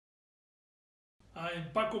I'm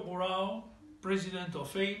Paco Borao, President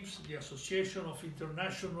of AIMS, the Association of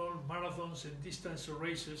International Marathons and Distance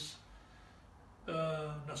Races,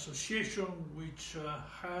 an association which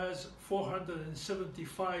has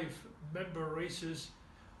 475 member races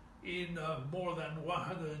in more than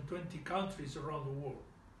 120 countries around the world.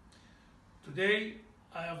 Today,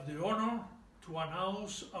 I have the honor to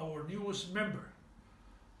announce our newest member,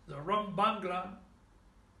 the Run Bangla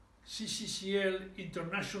CCCL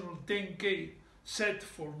International 10K set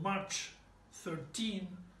for March 13,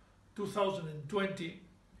 2020,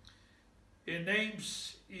 and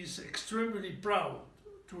AIMS is extremely proud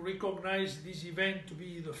to recognize this event to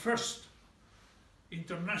be the first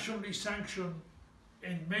internationally sanctioned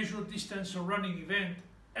and measured distance running event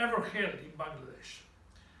ever held in Bangladesh.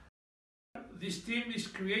 This team is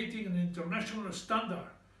creating an international standard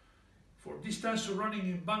for distance running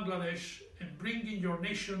in Bangladesh and bringing your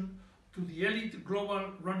nation to the elite global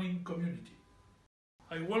running community.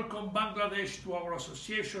 I welcome Bangladesh to our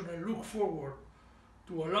association and look forward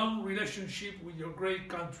to a long relationship with your great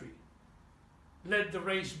country. Let the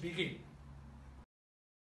race begin.